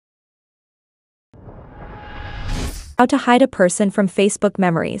How to hide a person from Facebook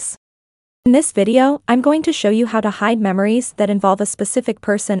memories. In this video, I'm going to show you how to hide memories that involve a specific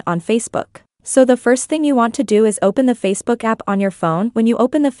person on Facebook. So the first thing you want to do is open the Facebook app on your phone. When you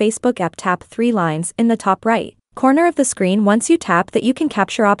open the Facebook app, tap 3 lines in the top right corner of the screen. Once you tap that You Can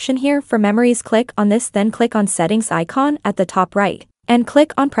Capture option here for memories, click on this, then click on Settings icon at the top right. And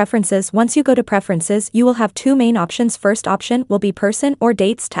click on Preferences. Once you go to Preferences, you will have 2 main options. First option will be Person or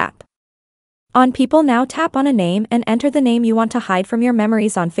Dates. Tap on People. Now tap on a name and enter the name you want to hide from your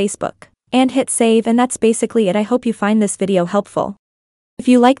memories on Facebook. And hit save, and that's basically it. I hope you find this video helpful. If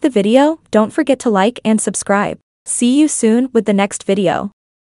you like the video, don't forget to like and subscribe. See you soon with the next video.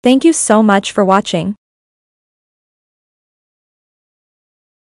 Thank you so much for watching.